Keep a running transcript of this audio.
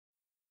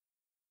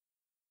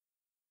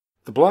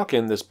The block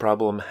in this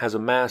problem has a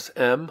mass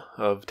m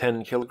of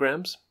 10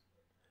 kilograms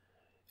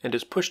and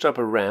is pushed up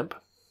a ramp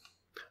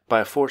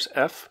by a force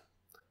F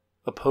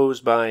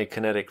opposed by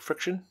kinetic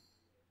friction,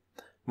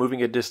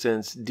 moving a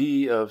distance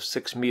d of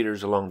 6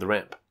 meters along the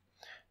ramp,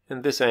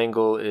 and this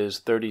angle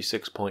is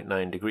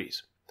 36.9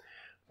 degrees.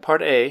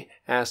 Part A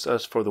asks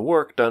us for the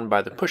work done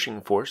by the pushing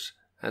force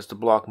as the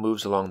block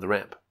moves along the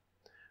ramp.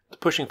 The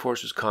pushing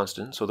force is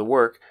constant, so the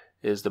work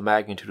is the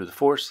magnitude of the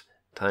force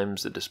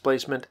times the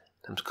displacement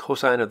times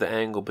cosine of the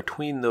angle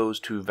between those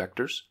two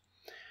vectors.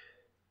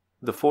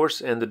 The force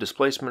and the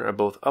displacement are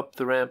both up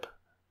the ramp,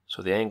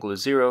 so the angle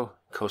is 0,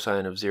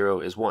 cosine of 0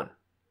 is 1.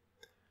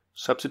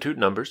 Substitute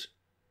numbers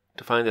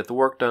to find that the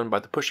work done by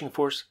the pushing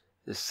force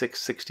is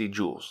 660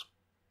 joules.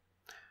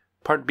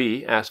 Part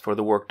B asks for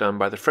the work done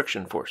by the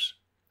friction force.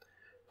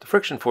 The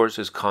friction force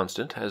is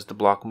constant as the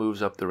block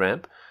moves up the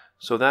ramp,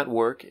 so that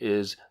work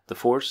is the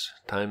force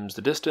times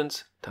the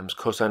distance times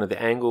cosine of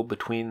the angle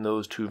between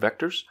those two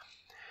vectors.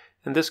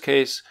 In this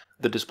case,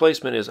 the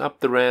displacement is up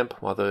the ramp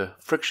while the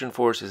friction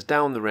force is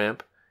down the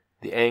ramp.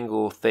 The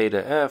angle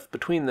theta f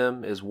between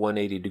them is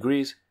 180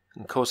 degrees,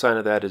 and cosine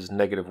of that is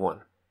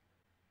 -1.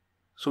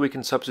 So we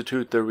can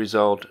substitute the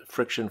result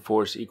friction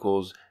force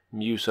equals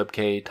mu sub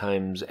k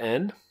times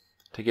n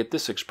to get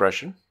this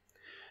expression.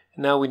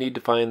 And now we need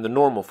to find the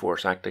normal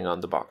force acting on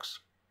the box.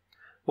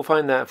 We'll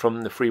find that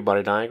from the free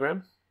body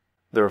diagram.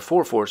 There are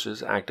 4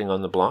 forces acting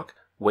on the block.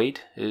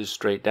 Weight is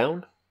straight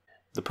down.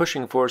 The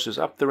pushing force is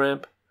up the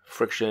ramp.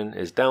 Friction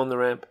is down the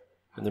ramp,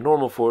 and the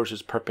normal force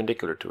is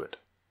perpendicular to it.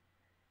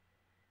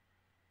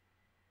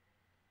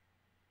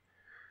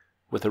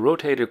 With a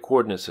rotated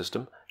coordinate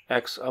system,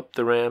 x up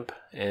the ramp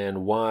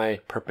and y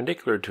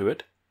perpendicular to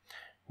it,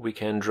 we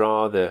can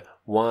draw the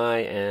y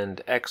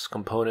and x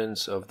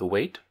components of the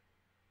weight.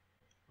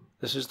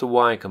 This is the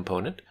y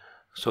component,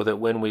 so that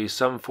when we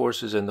sum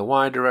forces in the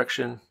y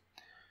direction,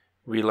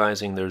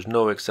 realizing there's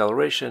no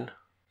acceleration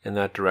in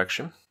that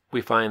direction, we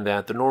find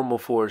that the normal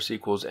force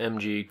equals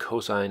mg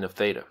cosine of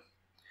theta.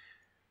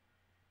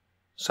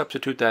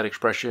 Substitute that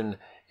expression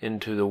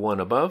into the one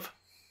above,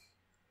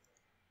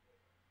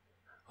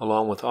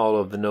 along with all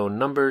of the known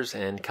numbers,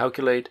 and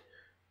calculate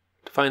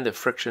to find that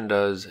friction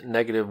does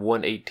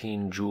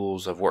 -118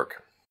 joules of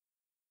work.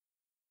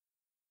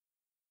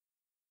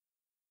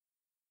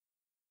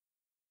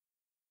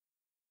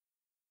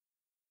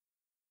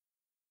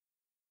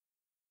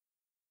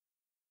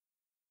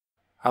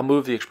 I'll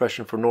move the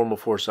expression for normal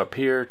force up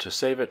here to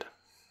save it,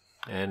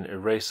 and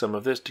erase some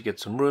of this to get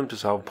some room to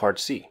solve part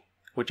C,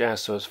 which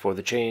asks us for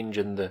the change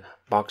in the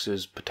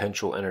box's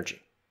potential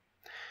energy.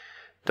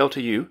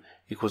 Delta U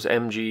equals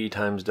mg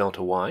times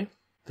delta y,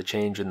 the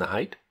change in the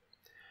height,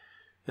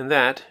 and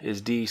that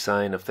is d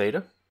sine of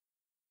theta.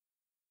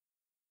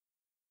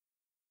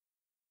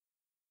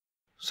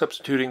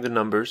 Substituting the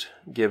numbers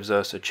gives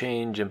us a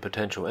change in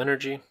potential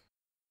energy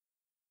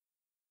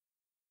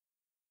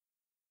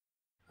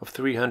of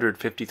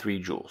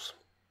 353 joules.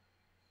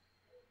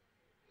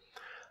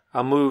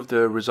 I'll move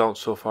the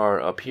results so far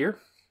up here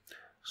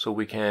so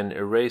we can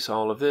erase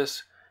all of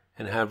this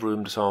and have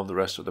room to solve the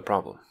rest of the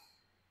problem.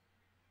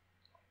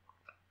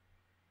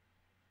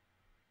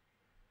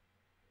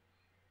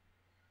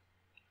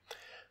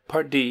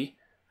 Part D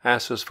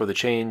asks us for the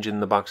change in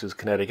the box's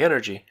kinetic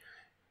energy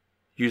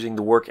using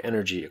the work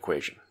energy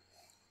equation.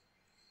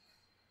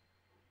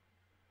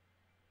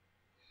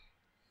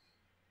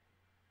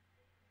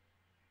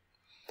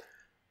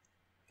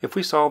 If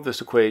we solve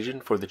this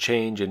equation for the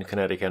change in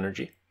kinetic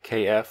energy,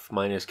 Kf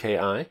minus Ki,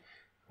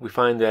 we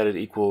find that it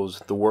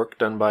equals the work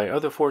done by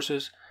other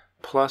forces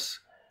plus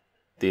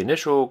the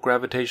initial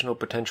gravitational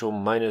potential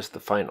minus the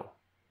final.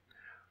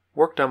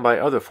 Work done by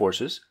other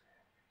forces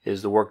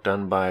is the work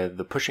done by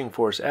the pushing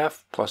force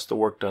F plus the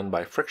work done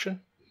by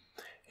friction,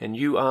 and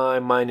Ui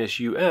minus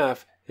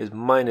Uf is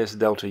minus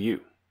delta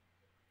U.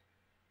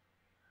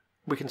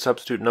 We can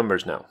substitute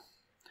numbers now.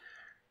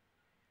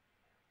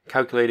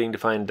 Calculating to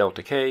find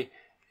delta K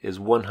is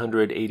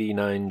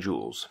 189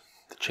 joules,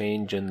 the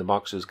change in the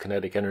box's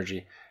kinetic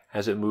energy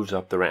as it moves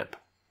up the ramp.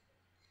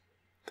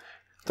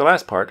 The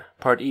last part,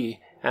 part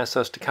E, asks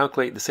us to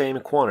calculate the same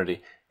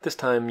quantity, this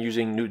time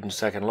using Newton's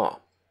second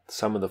law. The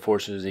sum of the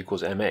forces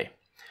equals ma.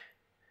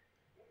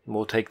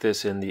 We'll take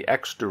this in the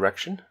x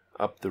direction,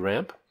 up the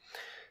ramp,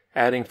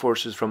 adding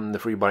forces from the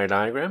free body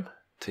diagram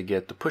to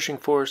get the pushing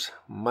force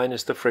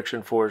minus the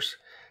friction force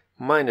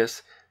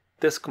minus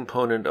this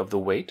component of the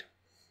weight,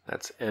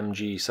 that's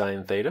mg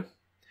sine theta.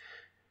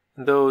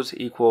 Those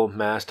equal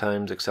mass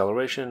times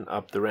acceleration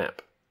up the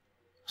ramp.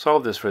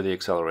 Solve this for the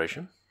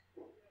acceleration.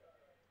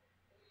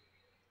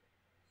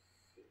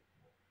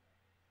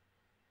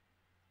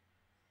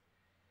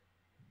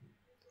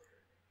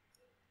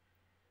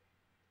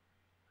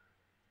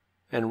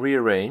 And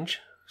rearrange,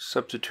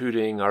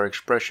 substituting our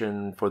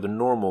expression for the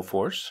normal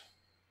force,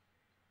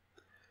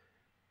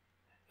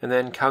 and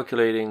then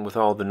calculating with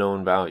all the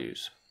known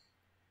values.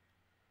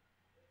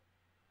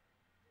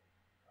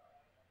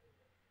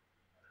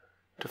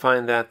 To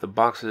find that the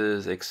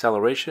box's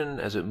acceleration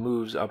as it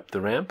moves up the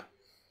ramp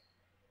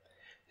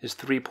is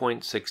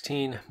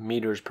 3.16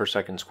 meters per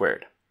second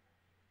squared.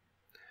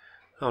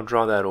 I'll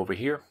draw that over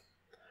here,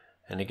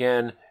 and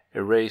again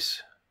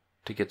erase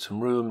to get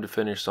some room to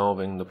finish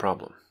solving the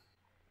problem.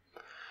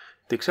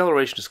 The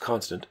acceleration is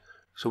constant,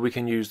 so we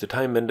can use the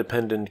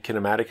time-independent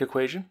kinematic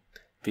equation.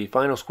 V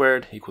final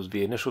squared equals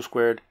V initial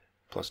squared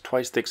plus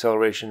twice the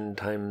acceleration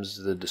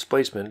times the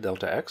displacement,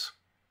 delta x,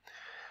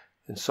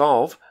 and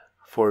solve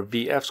for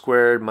Vf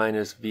squared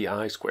minus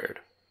Vi squared.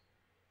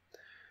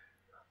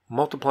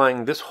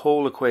 Multiplying this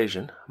whole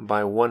equation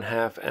by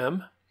 1/2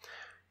 m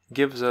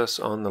gives us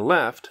on the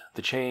left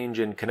the change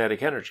in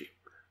kinetic energy,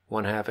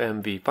 1/2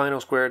 mv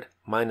final squared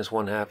minus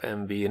 1/2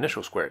 mv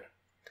initial squared,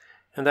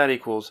 and that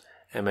equals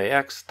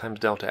max times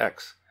delta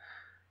x.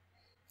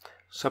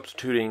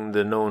 Substituting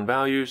the known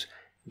values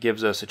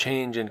gives us a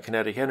change in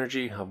kinetic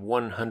energy of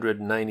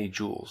 190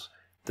 joules,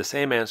 the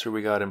same answer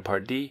we got in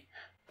part D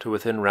to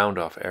within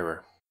round-off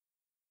error.